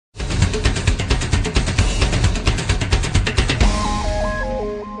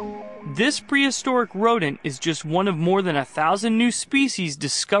This prehistoric rodent is just one of more than 1,000 new species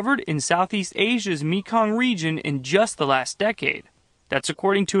discovered in Southeast Asia's Mekong region in just the last decade. That's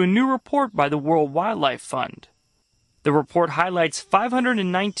according to a new report by the World Wildlife Fund. The report highlights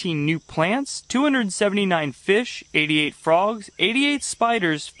 519 new plants, 279 fish, 88 frogs, 88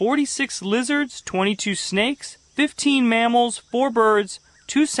 spiders, 46 lizards, 22 snakes, 15 mammals, 4 birds,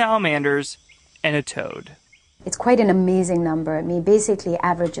 2 salamanders, and a toad. It's quite an amazing number. I mean, basically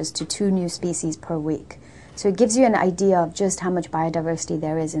averages to 2 new species per week. So it gives you an idea of just how much biodiversity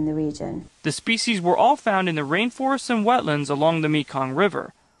there is in the region. The species were all found in the rainforests and wetlands along the Mekong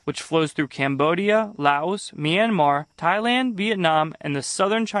River, which flows through Cambodia, Laos, Myanmar, Thailand, Vietnam, and the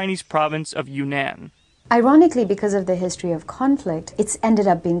southern Chinese province of Yunnan. Ironically, because of the history of conflict, it's ended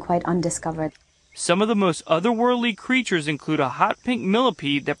up being quite undiscovered. Some of the most otherworldly creatures include a hot pink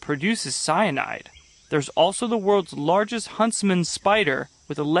millipede that produces cyanide. There's also the world's largest huntsman spider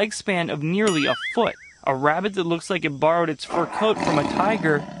with a leg span of nearly a foot, a rabbit that looks like it borrowed its fur coat from a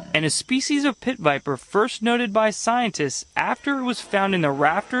tiger, and a species of pit viper first noted by scientists after it was found in the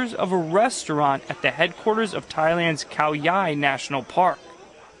rafters of a restaurant at the headquarters of Thailand's Khao Yai National Park.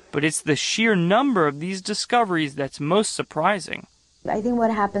 But it's the sheer number of these discoveries that's most surprising. I think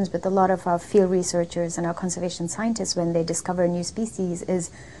what happens with a lot of our field researchers and our conservation scientists when they discover a new species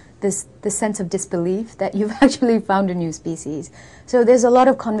is this sense of disbelief that you've actually found a new species. So there's a lot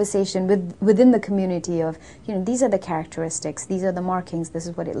of conversation within the community of, these are the characteristics, these are the markings, this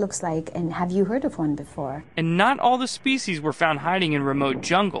is what it looks like, and have you heard of one before? And not all the species were found hiding in remote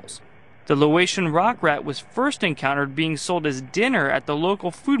jungles. The Laotian rock rat was first encountered being sold as dinner at the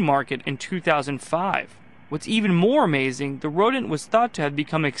local food market in 2005. What's even more amazing, the rodent was thought to have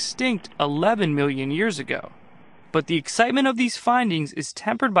become extinct 11 million years ago. But the excitement of these findings is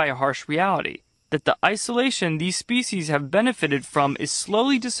tempered by a harsh reality, that the isolation these species have benefited from is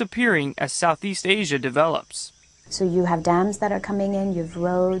slowly disappearing as Southeast Asia develops. So you have dams that are coming in, you have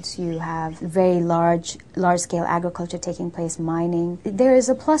roads, you have very large-scale agriculture taking place, mining. There is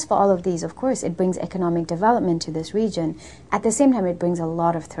a plus for all of these, of course. It brings economic development to this region. At the same time, it brings a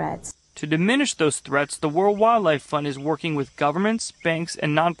lot of threats. To diminish those threats, the World Wildlife Fund is working with governments, banks,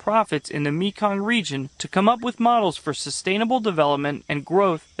 and nonprofits in the Mekong region to come up with models for sustainable development and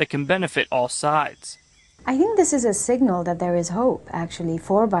growth that can benefit all sides. I think this is a signal that there is hope, actually,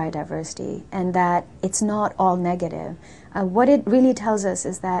 for biodiversity, and that it's not all negative. What it really tells us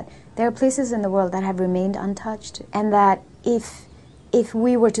is that there are places in the world that have remained untouched, and that if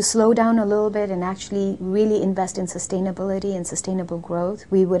we were to slow down a little bit and actually really invest in sustainability and sustainable growth,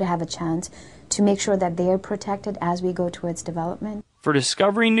 we would have a chance to make sure that they are protected as we go towards development. For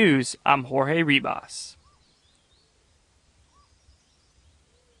Discovery News, I'm Jorge Ribas.